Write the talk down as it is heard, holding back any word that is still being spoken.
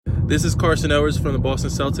This is Carson Edwards from the Boston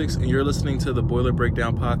Celtics, and you're listening to the Boiler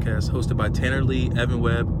Breakdown podcast, hosted by Tanner Lee, Evan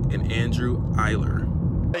Webb, and Andrew Eiler.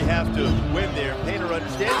 They have to win there. Painter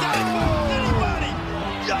understands. Anybody!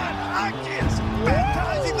 John Hopkins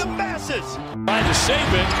baptizing the masses. Trying to save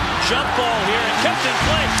it. Jump ball here and kept in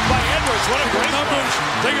place by Edwards. What a great numbers.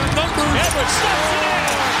 They got numbers. Edwards steps it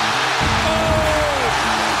in. Oh!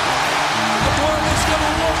 The Boilers going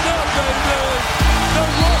to walk out, baby. They're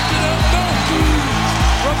walking out now, dude.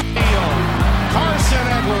 From Carson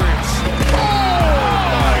Edwards.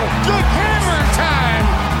 Oh! Good hammer time.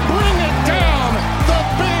 Bring it down. The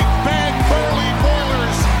Big Bang Burley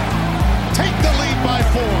Boilers take the lead by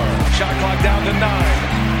 4. shot clock down to 9.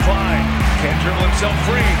 Klein can't dribble himself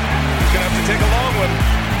free. He's going to have to take a long one.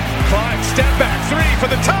 Klein, step back, 3 for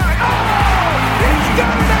the tie. Oh! He's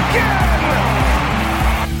done it again!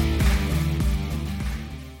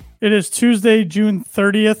 It is Tuesday, June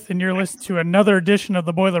 30th, and you're listening to another edition of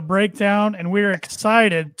the Boiler Breakdown, and we're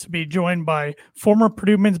excited to be joined by former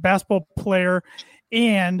Purdue men's basketball player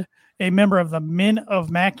and a member of the Men of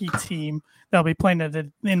Mackey team that'll be playing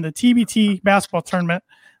in the TBT basketball tournament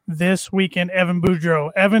this weekend, Evan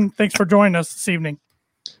Boudreau. Evan, thanks for joining us this evening.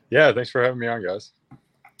 Yeah, thanks for having me on, guys.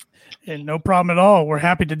 And no problem at all. We're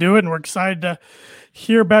happy to do it, and we're excited to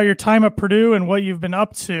hear about your time at Purdue and what you've been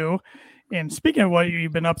up to. And speaking of what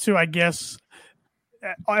you've been up to, I guess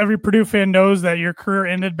every Purdue fan knows that your career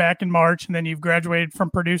ended back in March, and then you've graduated from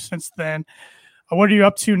Purdue since then. What are you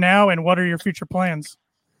up to now, and what are your future plans?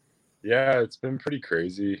 Yeah, it's been pretty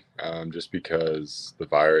crazy, just because the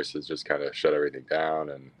virus has just kind of shut everything down,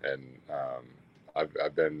 and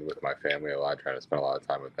I've been with my family a lot, trying to spend a lot of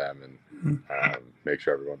time with them and make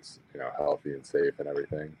sure everyone's healthy and safe and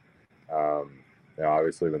everything.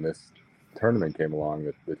 Obviously, when this tournament came along,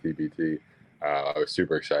 the TBT, I was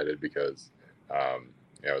super excited because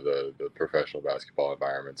the professional basketball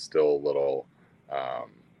environment's still a little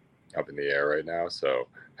up in the air right now. So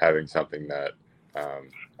having something that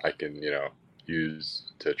I can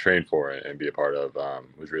use to train for and be a part of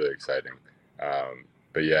was really exciting.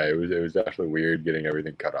 But yeah, it was definitely weird getting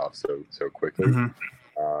everything cut off so quickly. It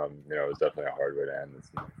was definitely a hard way to end this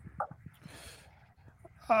season.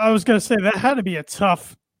 I was going to say that had to be a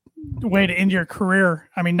tough way to end your career.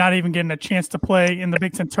 I mean, not even getting a chance to play in the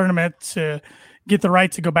Big Ten tournament to get the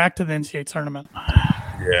right to go back to the NCAA tournament.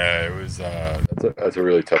 Yeah, it was. That's a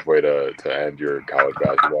really tough way to end your college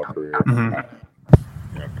basketball career.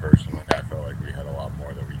 Personally, I felt like we had a lot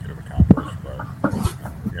more that we could have accomplished, but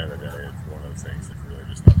at the end of the day, it's one of those things that's really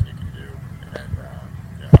just nothing you can do. And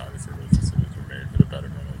obviously, those decisions were made for the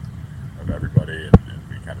betterment of everybody, and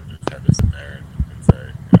we kind of just had to sit there and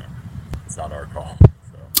say, it's not our call.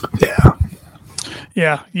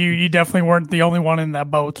 Yeah, you definitely weren't the only one in that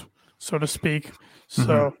boat, so to speak.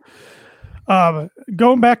 So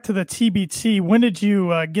going back to the TBT, when did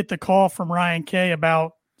you get the call from Ryan Kay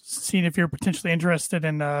about seeing if you're potentially interested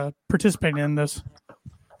in participating in this?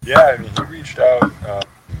 Yeah, I mean, he reached out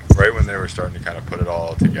right when they were starting to kind of put it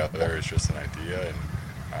all together. It's just an idea, and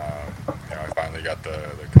I finally got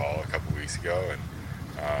the call a couple weeks ago, and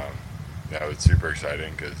that was super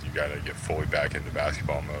exciting because you got to get fully back into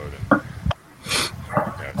basketball mode and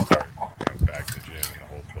start back to the gym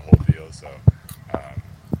and the whole deal. So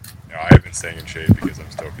I have been staying in shape because I'm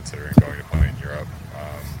still considering going to play in Europe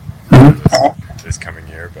this coming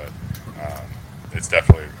year, but it's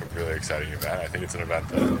definitely a really exciting event. I think it's an event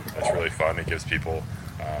that's really fun. It gives people,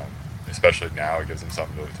 especially now, it gives them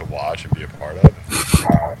something to watch and be a part of.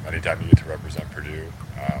 Anytime you get to represent Purdue,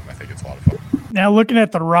 I think it's a lot of fun. Now, looking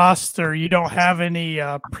at the roster, you don't have any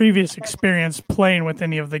previous experience playing with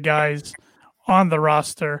any of the guys on the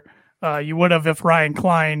roster. You would have if Ryan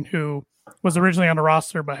Klein, who was originally on the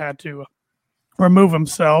roster but had to remove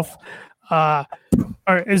himself.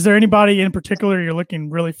 Is there anybody in particular you're looking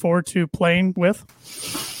really forward to playing with?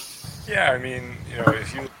 Yeah, I mean,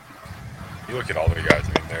 if you look at all the guys,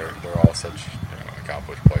 I mean, they're all such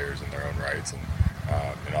accomplished players in their own rights, and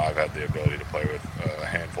I've had the ability to play with a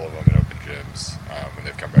handful of them in open gyms when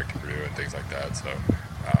they've come back to Purdue and things like that. So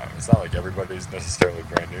it's not like everybody's necessarily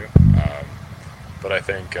brand new, but I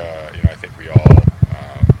think we all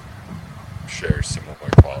share similar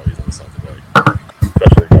qualities in the sense of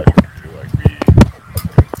especially the guys from Purdue, we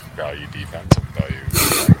value defense and value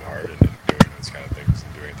playing hard and doing those kind of things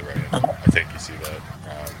and doing it the right way. I think you see that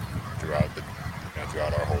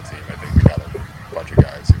throughout our whole team. I think we got a bunch of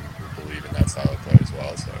guys who believe in that style of play as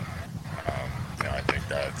well. So I think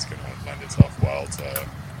that's going to lend itself well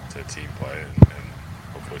to team play and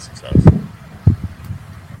hopefully success.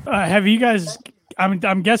 Have you guys?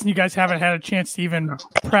 I'm guessing you guys haven't had a chance to even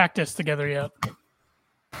practice together yet.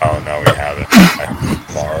 Oh no, we haven't.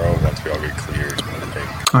 Tomorrow,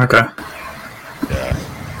 Okay. Yeah.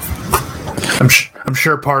 I'm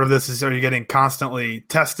sure part of this is are you getting constantly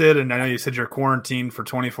tested? And I know you said you're quarantined for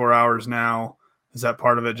 24 hours now. Is that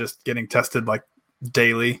part of it, just getting tested like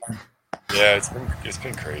daily? Yeah, it's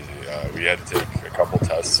been crazy. We had to take a couple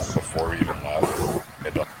tests before we even left. We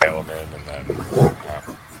had to mail them in, and then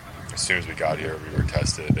as soon as we got here, we were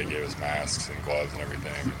tested. They gave us masks and gloves and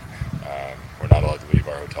everything. We're not allowed to leave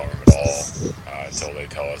our hotel room at all until they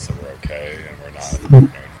tell us that we're okay, and we're not.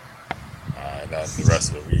 And then the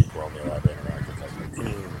rest of the week, we're only allowed to interact with the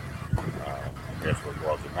team. We have to wear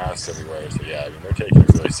gloves and masks everywhere. So yeah, I mean they're taking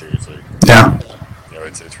it really seriously. Yeah.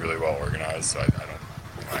 It's really well organized. So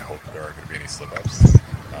I hope there aren't going to be any slip-ups.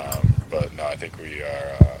 But no, I think we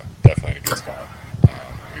are definitely in a good spot.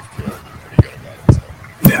 We feel pretty good about it. So.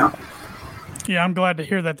 Yeah. Yeah, I'm glad to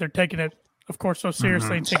hear that they're taking it, of course, so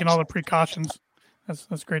seriously and taking all the precautions.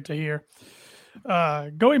 That's great to hear.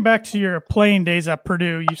 Going back to your playing days at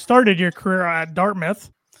Purdue, you started your career at Dartmouth,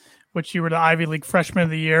 which you were the Ivy League Freshman of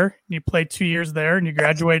the Year. You played 2 years there, and you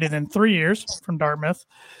graduated in 3 years from Dartmouth.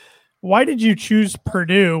 Why did you choose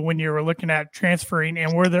Purdue when you were looking at transferring,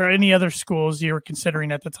 and were there any other schools you were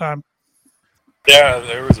considering at the time? Yeah,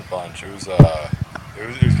 there was a bunch. It was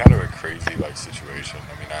kind of a crazy situation.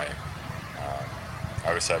 I mean,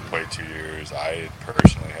 obviously I played 2 years. I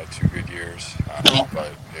personally had 2 good years,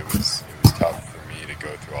 but it was tough for me to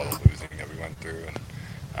go through all the losing that we went through. And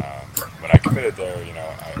when I committed there, I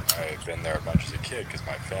had been there a bunch as a kid because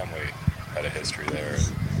my family had a history there.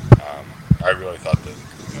 And I really thought that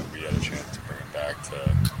we had a chance to bring it back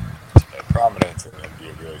to prominence and be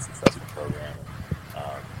a really successful program.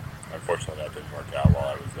 Unfortunately, that didn't work out while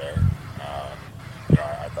I was there.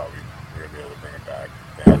 I thought we were going to be able to bring it back.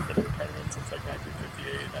 They hadn't been in the tournament since like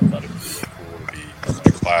 1958, and I thought it would be really cool to be in a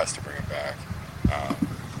class to bring it back.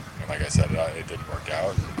 And like I said, it didn't work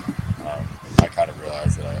out. I kind of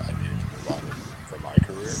realized that I needed to move on from my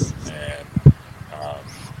career, and I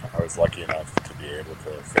was lucky enough to be able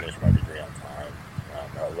to finish my degree on time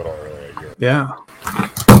a little earlier. Yeah.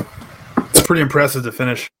 It's pretty impressive to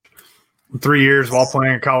finish 3 years while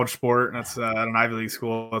playing a college sport, and that's at an Ivy League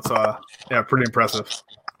school. It's pretty impressive.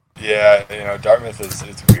 Yeah, Dartmouth it's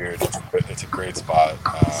weird. It's a great spot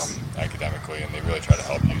academically, and they really try to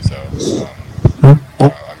help you. So I'm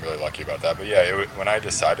really lucky about that. But yeah, when I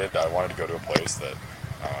decided I wanted to go to a place that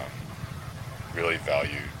really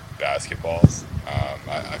valued basketball,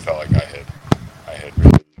 I felt like I had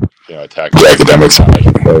really attacked the academic side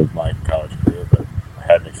of my college career, but I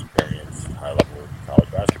hadn't experienced high-level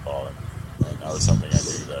college basketball, and that was something I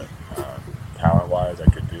knew that talent-wise I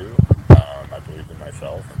could do. I believed in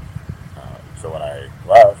myself. So when I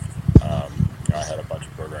left, I had a bunch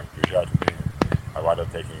of programs reach out to me. I wound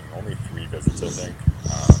up taking only 3 visits, I think.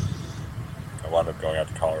 I wound up going out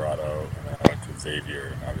to Colorado, and then I went to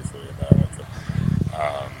Xavier, obviously, and then I went to.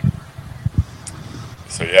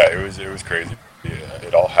 So yeah, it was crazy.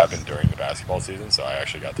 It all happened during the basketball season, so I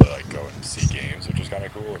actually got to go and see games, which was kind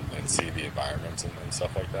of cool, and see the environments and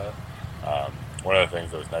stuff like that. One of the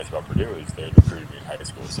things that was nice about Purdue is they recruited me in high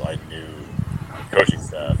school, so I knew the coaching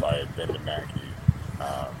staff. I had been to Mackey.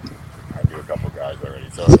 I knew a couple of guys already,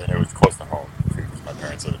 and it was close to home too, because my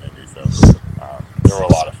parents live in Indy. So there were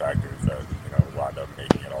a lot of factors that wound up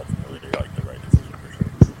making it ultimately the right decision for sure.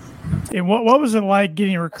 And what was it like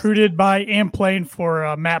getting recruited by and playing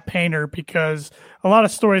for Matt Painter? Because a lot of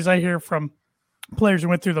stories I hear from players who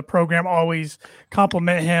went through the program always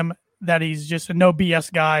compliment him that he's just a no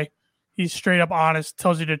BS guy. He's straight up honest,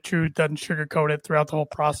 tells you the truth, doesn't sugarcoat it throughout the whole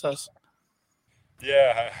process.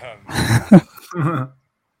 Yeah,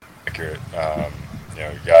 accurate.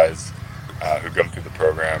 Guys who come through the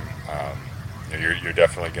program, you're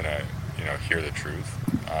definitely gonna hear the truth.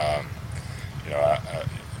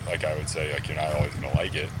 Like I would say, you're not always gonna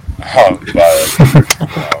like it, but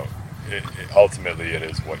ultimately it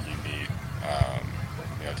is what you need,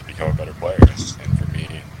 to become a better player. And for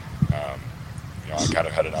me, I kind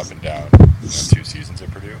of had an up and down 2 seasons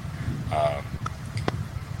at Purdue.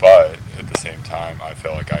 But at the same time, I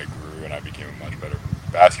felt like I grew and I became a much better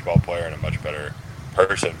basketball player and a much better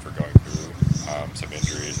person for going through some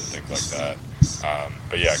injuries and things like that.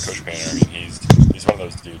 But yeah, Coach Painter, he's one of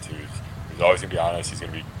those dudes who's always going to be honest. He's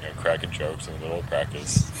going to be cracking jokes in the middle of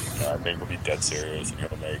practice. I think he'll be dead serious and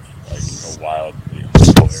he'll make wild,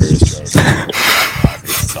 hilarious jokes on the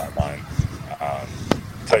sideline.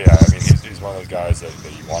 So yeah, he's one of those guys that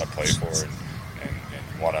you want to play for and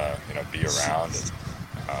you want to be around. And,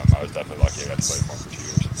 I was definitely lucky I got to play for him for 2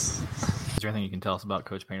 years. Is there anything you can tell us about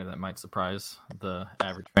Coach Painter that might surprise the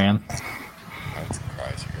average fan? Might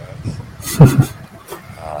surprise you guys.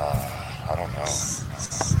 I don't know.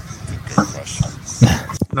 That's a good question.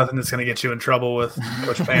 nothing that's going to get you in trouble with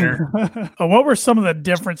Coach Painter. What were some of the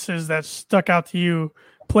differences that stuck out to you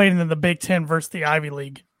playing in the Big Ten versus the Ivy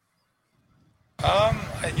League?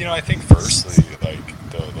 I think firstly, like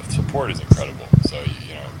the support is incredible. So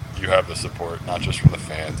you have the support not just from the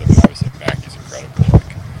fans. I mean, obviously Mackey's incredible.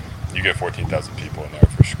 Like you get 14,000 people in there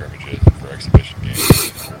for scrimmages and for exhibition games,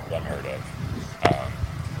 it's unheard of.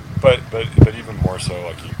 But even more so,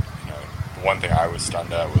 like the one thing I was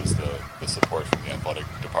stunned at was the support from the athletic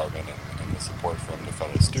department and the support from the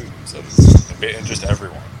fellow students and just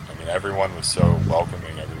everyone. I mean, everyone was so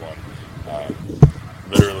welcoming. Everyone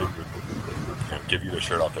literally would give you the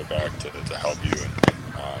shirt off their back to help you, and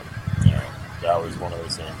that was one of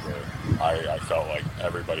those things where I felt like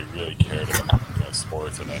everybody really cared about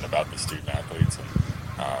sports and then about the student athletes, and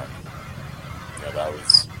that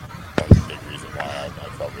was a big reason why I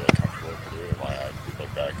felt really comfortable at Purdue and why I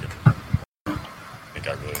look back and think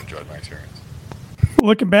I really enjoyed my experience.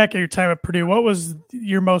 Looking back at your time at Purdue, what was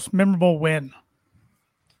your most memorable win?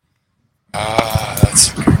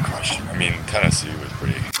 That's a good question. I mean, Tennessee was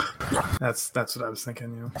pretty. That's what I was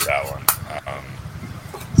thinking. That one.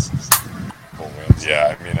 Full wins.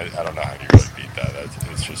 Yeah, I mean, I don't know how you really beat that.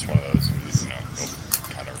 It's just one of those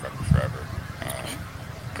you'll kind of remember forever.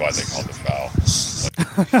 Glad they called the foul.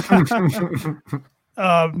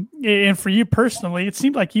 And for you personally, it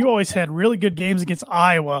seemed like you always had really good games against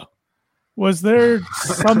Iowa. Was there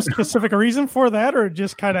some specific reason for that, or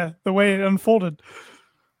just kind of the way it unfolded?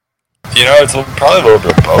 It's probably a little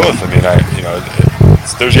bit of both. I mean,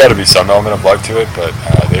 there's got to be some element of luck to it, but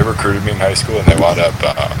they recruited me in high school, and they wound up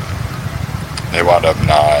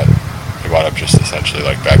just essentially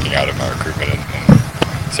like backing out of my recruitment and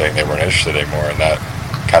saying they weren't interested anymore, and that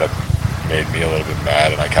kind of made me a little bit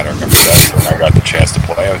mad, and I kind of remember that when I got the chance to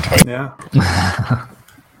play them twice. Yeah.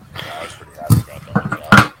 I was pretty happy about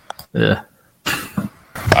that. Yeah.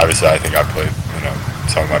 Obviously, I think I played,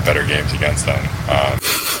 some of my better games against them.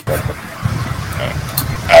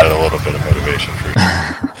 Added a little bit of motivation for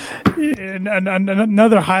me. And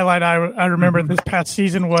another highlight I remember this past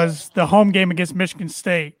season was the home game against Michigan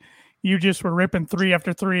State. You just were ripping 3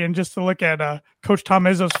 after 3, and just to look at Coach Tom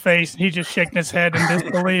Izzo's face, he just shaking his head in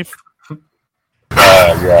disbelief.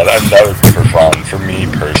 Yeah, that was super fun for me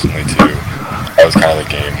personally too. That was kind of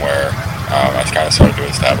the game where I kind of started to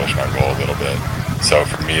establish my role a little bit. So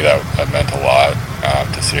for me, that meant a lot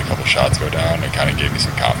to see a couple shots go down. It kind of gave me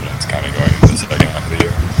some confidence kind of going into the second half of the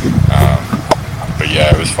year. But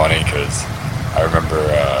yeah, it was funny because I remember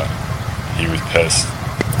he was pissed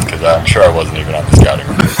because I'm sure I wasn't even on the scouting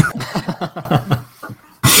report.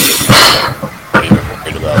 He was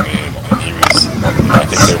worried about me, and he was. I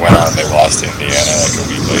think they went out and they lost to Indiana like a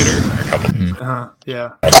week later, or a couple.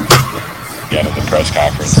 Yeah. Again at the press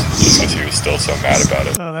conference, just because he was still so mad about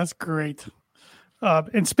it. Oh, that's great.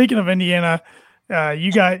 And speaking of Indiana,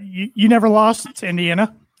 you never lost to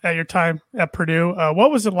Indiana at your time at Purdue.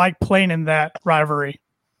 What was it like playing in that rivalry?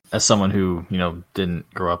 As someone who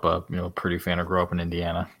didn't grow up a Purdue fan or grow up in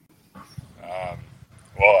Indiana.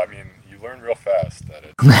 Well, I mean, you learn real fast that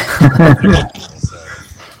it's.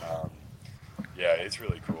 Yeah, it's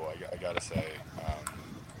really cool. I gotta say,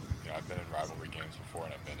 I've been in rivalry games before,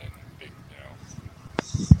 and I've been in big,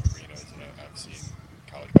 arenas, and I've seen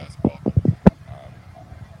college basketball.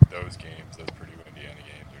 Those games, those Purdue-Indiana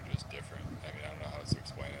games, are just different. I mean, I don't know how else to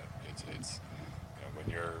explain it. It's when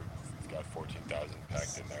you've got 14,000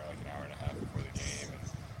 packed in there like an hour and a half before the game,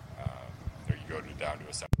 and you go down to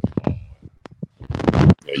a second ball.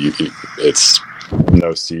 It's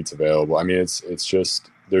no seats available. I mean, it's just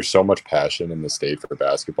there's so much passion in the state for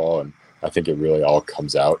basketball, and I think it really all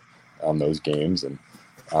comes out on those games. And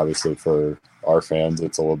obviously, for our fans,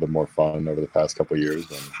 it's a little bit more fun over the past couple of years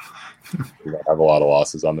when we don't have a lot of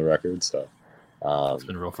losses on the record. So it's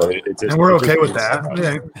been real fun. And we're okay with that.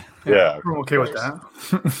 Yeah, we're okay with that.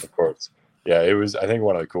 Of course. Yeah, it was. I think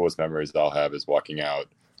one of the coolest memories I'll have is walking out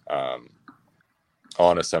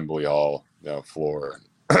on Assembly Hall, floor.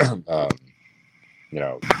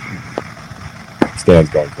 Stands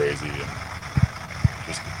going crazy, and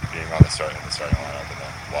just being on the starting lineup and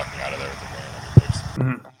then walking out of there with the win. I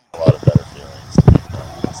mean, there's a lot of better feelings.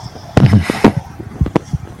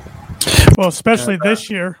 Well, especially this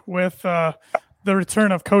year with the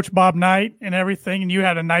return of Coach Bob Knight and everything, and you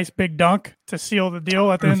had a nice big dunk to seal the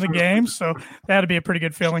deal at the end of the game, so that'd be a pretty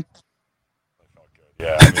good feeling.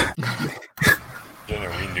 Yeah, I mean,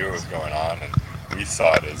 we knew it was going on, and we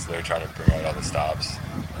saw it as they're trying to bring out all the stops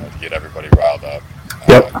to get everybody riled up.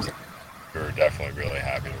 So we were definitely really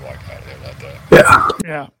happy to walk out of there that day.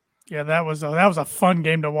 Yeah. That was a fun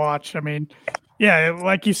game to watch. I mean, Yeah,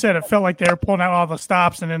 like you said, it felt like they were pulling out all the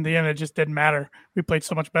stops, and in the end, it just didn't matter. We played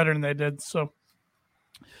so much better than they did. So,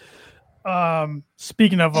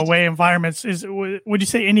 speaking of away environments, would you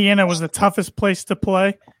say Indiana was the toughest place to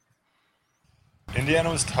play? Indiana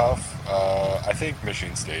was tough. I think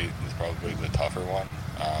Michigan State is probably the tougher one,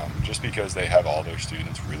 just because they have all their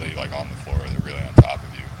students really like on the floor. They're really on top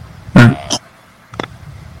of you.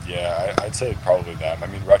 Yeah, I'd say probably them. I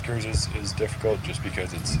mean, Rutgers is difficult just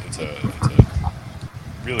because it's a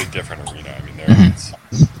really different arena. I mean, it's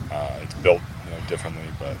built differently,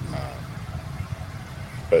 but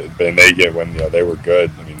they get when they were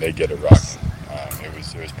good. I mean, they get a rock. It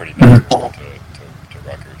was pretty difficult to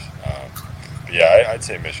Rutgers. But yeah, I'd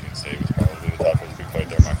say Michigan State was probably the toughest. We played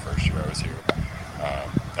there my first year I was here.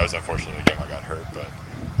 That was unfortunately the game I got hurt, but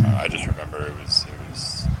I just remember it was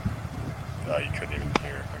you couldn't even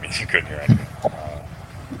hear. I mean, you couldn't hear anything.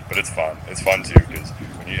 But it's fun. It's fun too because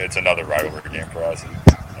it's another rivalry game for us, and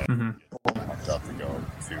it's tough to go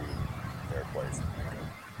to their place and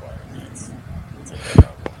play. I mean, it's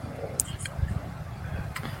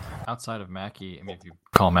Outside of Mackey, I mean, if you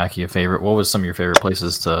call Mackey a favorite, what was some of your favorite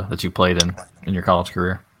places that you played in your college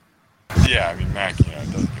career? Yeah, I mean, Mackey,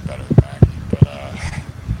 it doesn't get better than Mackey. But,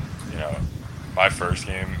 my first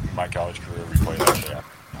game in my college career, we played out there at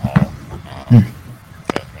Hall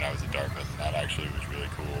when I was at Dartmouth, and that actually was really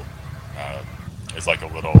cool. It's like a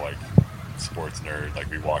little, sports nerd. Like,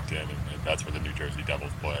 we walked in, and that's where the New Jersey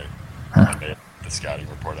Devils play. And they had the scouting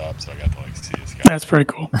report up, so I got to, see a scout. That's pretty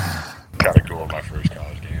cool. Kind of cool, my first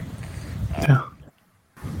college game. Yeah.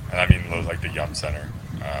 And I mean, the Yum Center,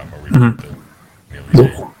 where we played the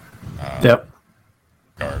Elite Eight. Yep.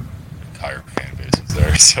 Our entire fan base is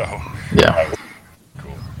there, so Yeah.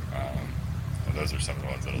 Cool. And those are some of the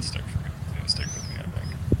ones that'll stick with me, I think.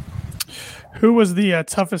 Who was the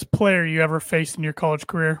toughest player you ever faced in your college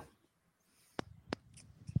career?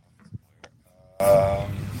 I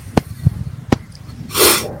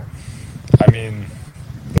mean,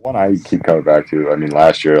 the one I keep coming back to. I mean,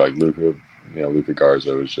 last year, Luka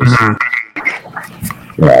Garza was just,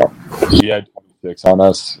 he had 26 on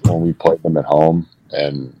us when we played them at home,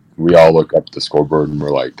 and we all look up at the scoreboard and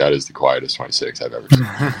we're like, that is the quietest 26 I've ever seen.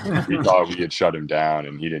 We thought we had shut him down,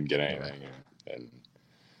 and he didn't get anything,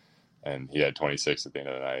 and he had 26 at the end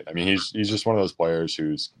of the night. I mean, he's just one of those players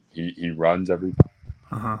he runs everything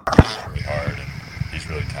really hard, and he's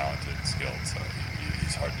really talented and skilled, so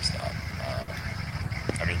he's hard to stop.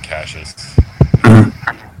 I mean, Cassius, you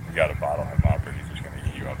got to bottle him up, or he's just going to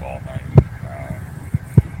eat you up all night.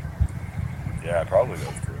 Yeah, probably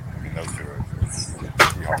those two. I mean, those two it's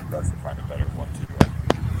pretty hard for us to find a better one, too.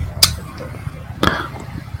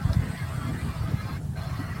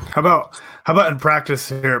 How about in practice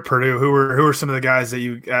here at Purdue? Who were some of the guys that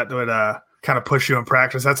you would kind of push you in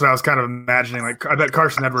practice? That's what I was kind of imagining. Like, I bet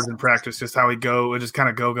Carson Edwards in practice, just how he would just kind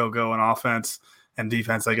of go in offense and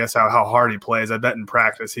defense. I guess how hard he plays. I bet in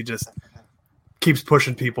practice he just keeps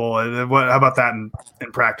pushing people. How about that in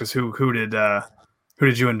practice? Who did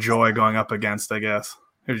you enjoy going up against? I guess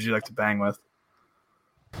who did you like to bang with?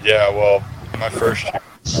 Yeah, well, my first year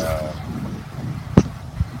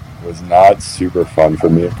was not super fun for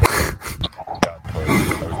me. I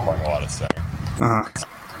was playing a lot of center. I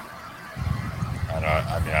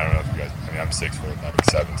don't know if you guys. I mean, I'm 6 foot, I'm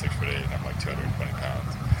 6'8", and I'm like 220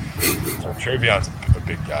 pounds. So Trayvion's a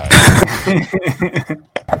big guy.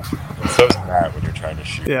 So is Matt when you're trying to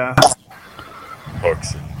shoot. Yeah.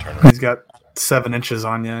 Hooks and turn around. He's got 7 inches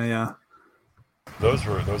on you. Yeah. Those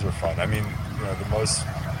were fun. I mean, the most.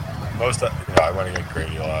 I went against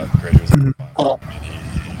Grady a lot. Grady was fun. I mean,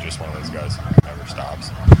 he's just one of those guys who never stops.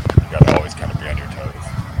 You got to always kind of be on your toes.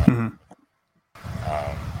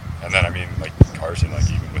 And then, I mean, Carson,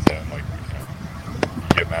 even with him, you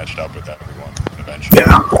get matched up with everyone eventually.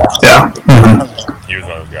 Yeah. He was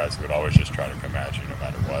one of those guys who would always just try to come at you no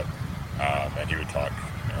matter what. And he would talk,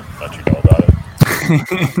 let you know about it.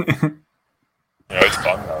 It's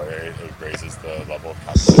fun, though. It raises the level of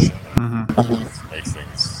competition. It makes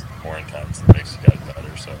things more intense. It makes you guys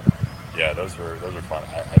better. So, yeah, those were fun.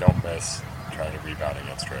 I don't miss trying to rebound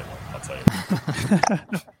against Traylon, I'll tell you.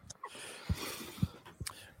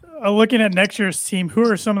 Looking at next year's team, who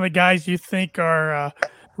are some of the guys you think are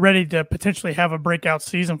ready to potentially have a breakout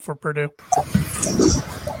season for Purdue? It's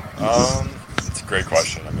a great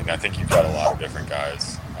question. I mean, I think you've got a lot of different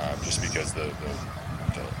guys, just because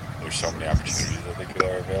there's so many opportunities I think that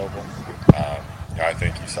are available. I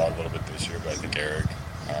think you saw a little bit this year, but I think Eric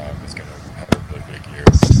is going to have a really big year.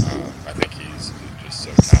 I think he's just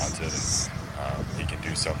so talented, and he can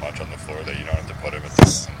do so much on the floor that you don't have to put him at the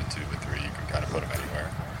 1, the 2, the 3. You can kind of put him anywhere.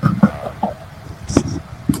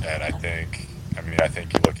 And I think,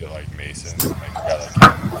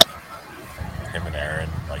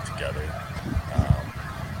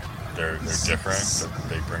 they're different. But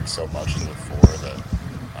they bring so much to the fore that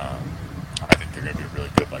I think they're going to be a really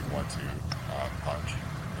good 1-2 punch.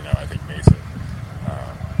 I think Mason,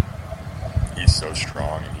 he's so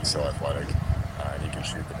strong and he's so athletic, and he can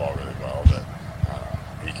shoot the ball really well that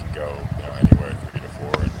he can go anywhere 3 to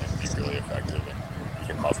 4 and be really effective, and he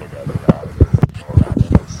can muscle guys around him.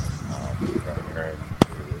 Aaron is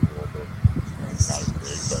a little bit not as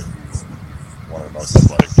big, but he's one of the most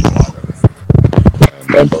athletic people I've ever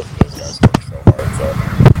seen. And both of those guys work so hard. So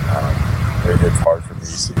it's hard for me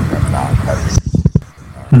seeing them not having.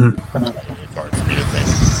 It's hard for me to think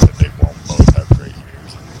that they won't both have great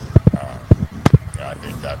years. I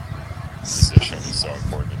think that position is so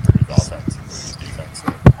important in Purdue's offense and Purdue's defense. So,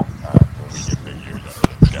 when we get big years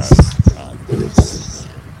out of those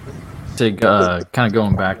guys, kind of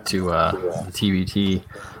going back to the TBT,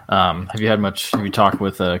 have you talked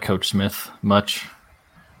with Coach Smith much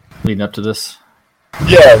leading up to this?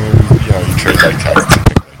 Yeah, I mean, you trade text and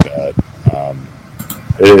things like that.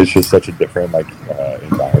 It is just such a different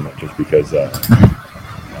environment, just because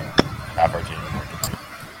half our team working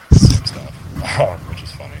the same stuff, which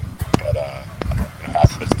is funny. But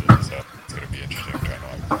half of us do, so it's going to be interesting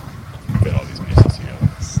trying to fit all these pieces together.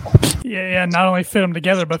 Yeah. Not only fit them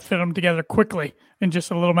together, but fit them together quickly in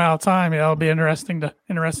just a little amount of time. It'll be interesting to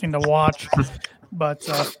watch. But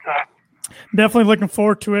definitely looking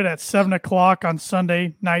forward to it at 7:00 on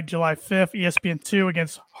Sunday night, July 5th, ESPN2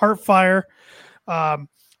 against Heartfire.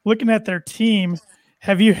 Looking at their team,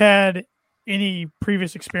 have you had any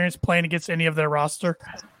previous experience playing against any of their roster?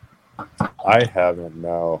 I haven't,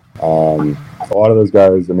 no. A lot of those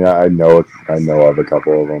guys, I mean, I know of a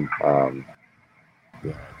couple of them.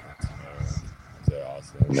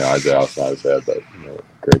 Isaiah Austin, obviously, but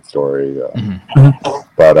great story.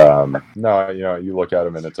 But no, you look at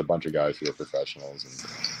them and it's a bunch of guys who are professionals,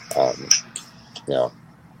 and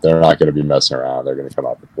they're not going to be messing around. They're going to come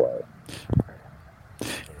out to play.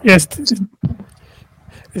 Yes,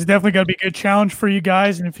 it's definitely going to be a good challenge for you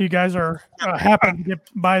guys. And if you guys are happy to get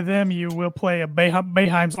by them, you will play a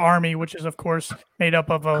Boeheim's Army, which is, of course, made up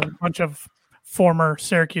of a bunch of former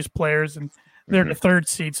Syracuse players, and they're the 3rd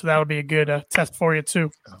seed, so that'll be a good test for you too.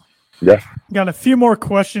 Yeah. Got a few more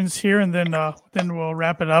questions here, and then we'll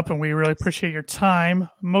wrap it up. And we really appreciate your time.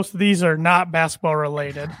 Most of these are not basketball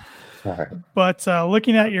related. All right. But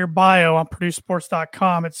looking at your bio on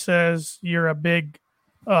PurdueSports.com, it says you're a big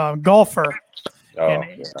golfer.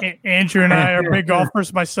 Andrew and I are big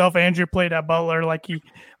golfers. Myself, Andrew played at Butler, like he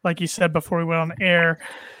said before we went on the air.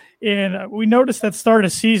 And we noticed at the start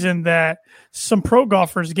of the season that some pro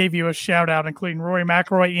golfers gave you a shout out, including Rory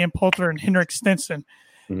McIlroy, Ian Poulter, and Henrik Stenson.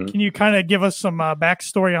 Mm-hmm. Can you kind of give us some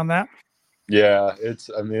backstory on that? Yeah,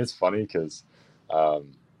 it's funny because,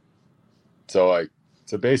 so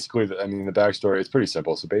basically, the backstory is pretty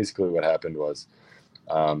simple. So basically what happened was,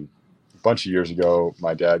 a bunch of years ago,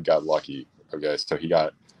 my dad got lucky. Okay, so he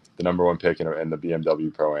got the number 1 pick in the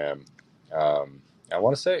BMW Pro-Am. I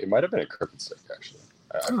want to say it might have been a Crooked Stick, actually.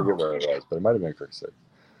 I forget where it was, but it might have been a Crooked Stick.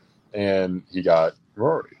 And he got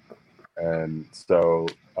Rory. And so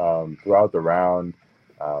throughout the round,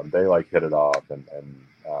 they hit it off and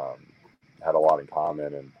had a lot in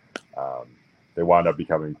common. And they wound up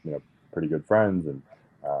becoming pretty good friends. And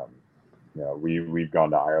we've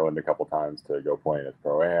gone to Ireland a couple times to go play in his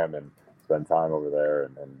Pro-Am and spend time over there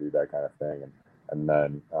and do that kind of thing. And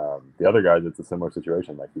then the other guys, it's a similar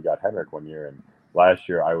situation. Like, we got Henrik one year, and last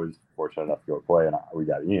year I was fortunate enough to go play, and we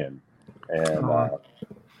got Ian. And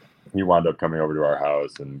he wound up coming over to our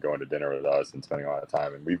house and going to dinner with us and spending a lot of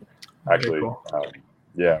time. And we've actually, we talked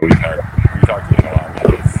to them a lot.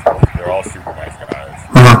 They're all super nice guys.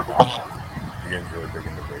 Ian's really big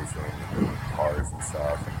into racing and cars and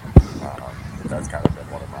stuff. And that's kind of been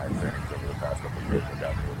one of my things over the past couple of years that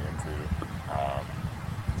got me really into.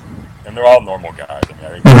 And they're all normal guys. I mean,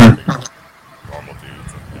 I think they're normal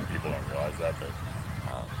dudes, and people don't realize that, but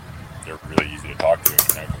they're really easy to talk to and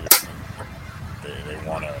connect with. And they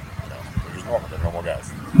want to, they're just normal. They're normal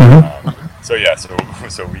guys. So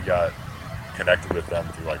we got connected with them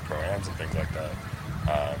through Pro-Ams and things like that.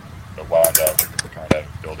 But wound up kind of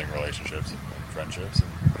building relationships and friendships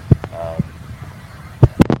and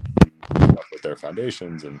up with their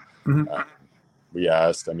foundations. And we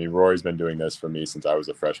asked, Rory's been doing this for me since I was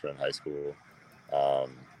a freshman in high school,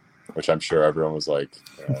 which I'm sure everyone was like,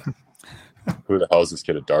 who the hell is this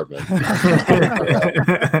kid at Dartmouth?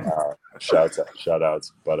 Shout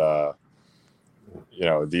outs. But,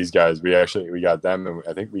 these guys, we got them, and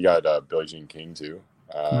I think we got Billie Jean King too,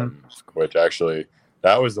 which actually,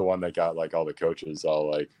 that was the one that got all the coaches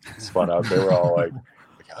all spun up. They were all like,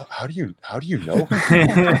 how do you know?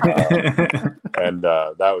 And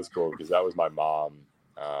that was cool because that was my mom.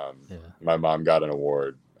 My mom got an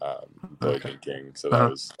award, Billie King, so that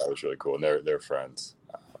was really cool. And they're friends.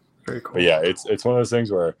 Very cool. But yeah, it's one of those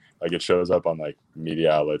things where like it shows up on like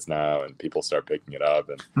media outlets now, and people start picking it up,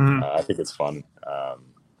 and I think it's fun.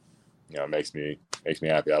 It makes me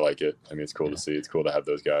happy. I like it. I mean, it's cool to see. It's cool to have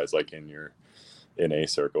those guys like in a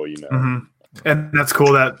circle, And that's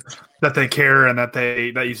cool that they care and that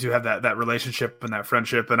you two have that relationship and that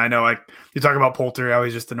friendship. And I know, like, you talk about Poulter, how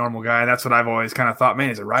he's just a normal guy. And that's what I've always kind of thought, man,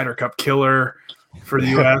 he's a Ryder Cup killer for the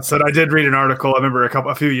U.S. And I did read an article, I remember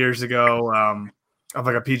a few years ago, of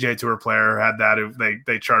like a PGA Tour player had that.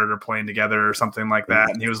 They chartered a plane together or something like that.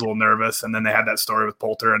 And he was a little nervous. And then they had that story with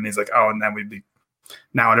Poulter, and he's like, oh, and then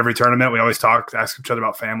now at every tournament, we always ask each other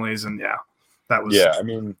about families. And that was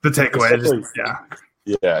the takeaway.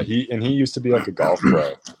 Yeah, he used to be like a golf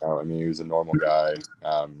pro. I mean, he was a normal guy,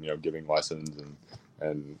 giving lessons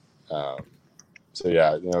and so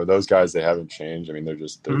yeah, those guys, they haven't changed. I mean, they're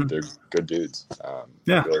good dudes.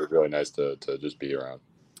 Really, really nice to just be around.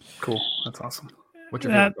 Cool, that's awesome. What's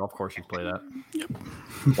your favorite golf course you played at?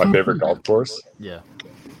 My favorite golf course? Yeah.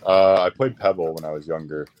 I played Pebble when I was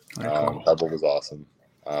younger. Pebble was awesome.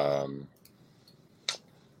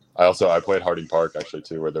 I played Harding Park actually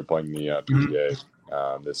too, where they're playing the PGA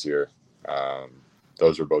this year.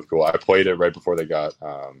 Those were both cool. I played it right before they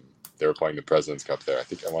were playing the President's Cup there. I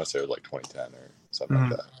want to say it was like 2010 or something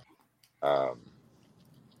like that.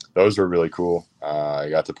 Those were really cool. I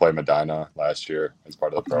got to play Medina last year as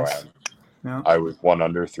part of the Pro-Am. Yeah. I was 1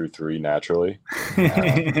 under through 3 naturally.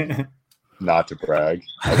 Not to brag.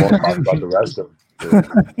 I won't talk about the rest of it.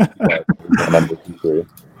 But 1 under through 3.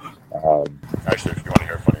 Actually, if you want to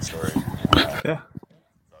hear a funny story.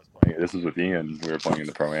 This was with Ian. We were playing in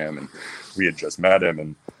the Pro-Am, and we had just met him.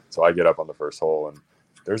 And so I get up on the first hole, and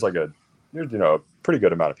there's a pretty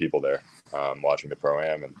good amount of people there watching the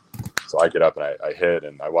Pro-Am. And so I get up and I hit,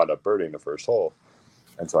 and I wound up birdieing the first hole.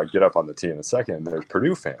 And so I get up on the tee in the second, and there's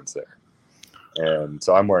Purdue fans there. And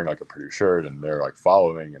so I'm wearing like a Purdue shirt, and they're like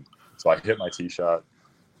following. And so I hit my tee shot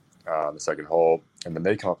on the second hole, and then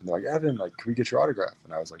they come up and they're like, Evan, like, can we get your autograph?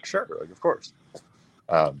 And I was like, sure, like, of course.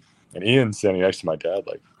 And Ian's standing next to my dad,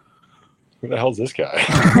 like, who the hell's this guy?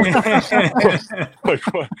 Like,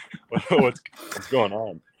 what's going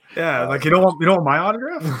on? Yeah, like, you don't want my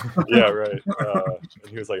autograph? Yeah, right. And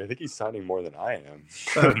he was like, I think he's signing more than I am.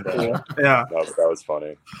 Yeah, that was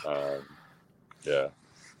funny. Yeah,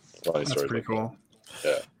 funny that's story. Pretty cool.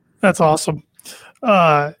 Yeah, that's awesome.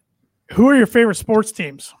 Who are your favorite sports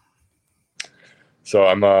teams? So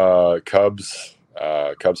I'm a Cubs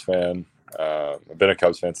fan. I've been a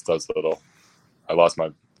Cubs fan since I was little. I lost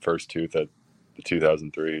my first tooth at the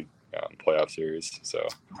 2003 playoff series, so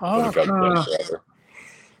been a Cubs fan forever.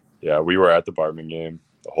 Yeah, we were at the Bartman game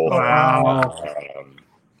the whole time. Wow.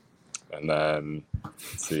 And then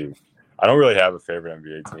let's see, I don't really have a favorite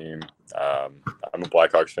NBA team. I'm a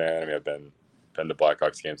Blackhawks fan. I mean, I've been to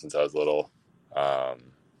Blackhawks games since I was little.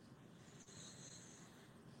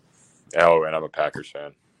 And I'm a Packers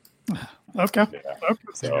fan. Okay. Yeah.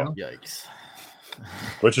 So, yikes.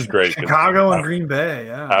 Which is great. Chicago and Green Bay,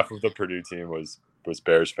 yeah. Half of the Purdue team was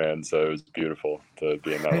Bears fans, so it was beautiful to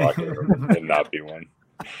be in that locker room and not be one.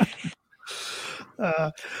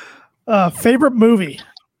 Favorite movie?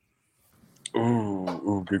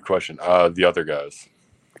 Ooh, good question. The Other Guys.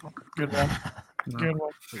 Good one. Good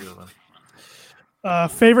one.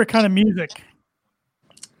 Favorite kind of music?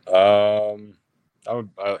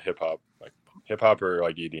 I'm hip hop or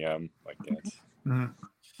like EDM, like dance. Mm-hmm.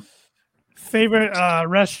 Favorite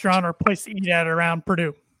restaurant or place to eat at around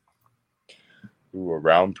Purdue? Ooh,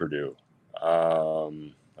 around Purdue.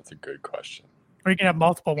 That's a good question. Or you can have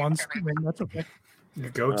multiple ones. I mean, that's okay. Your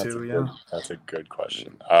go-to, That's a good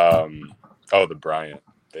question. The Bryant.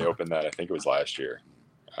 They opened that, I think it was last year.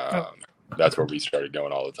 That's where we started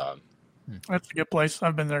going all the time. That's a good place.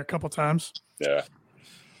 I've been there a couple times. Yeah.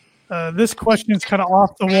 This question is kind of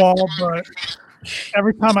off the wall, but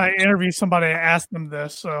every time I interview somebody, I ask them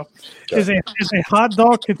this. So, is a hot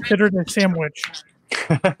dog considered a sandwich?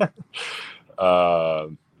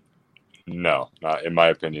 No, not in my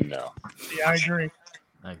opinion. No. Yeah, I agree.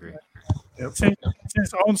 Yep. It's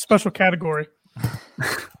its own special category.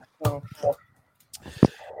 So,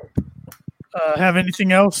 have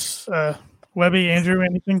anything else, Webby, Andrew?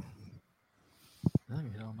 Anything? I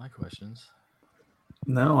think you hit all my questions.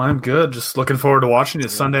 No, I'm good. Just looking forward to watching you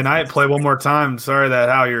Sunday night. Play one more time. Sorry that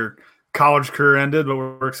how your college career ended, but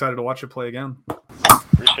we're excited to watch you play again.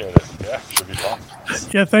 Appreciate it. Yeah, should be fun.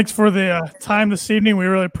 Yeah, thanks for the time this evening. We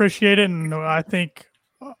really appreciate it, and I think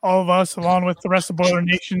all of us, along with the rest of Boiler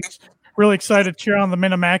Nation's, really excited to cheer on the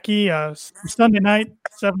Minamaki Sunday night,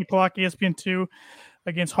 7 o'clock, ESPN2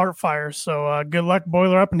 against Heartfire. So good luck,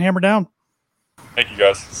 Boiler up and hammer down. Thank you,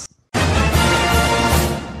 guys.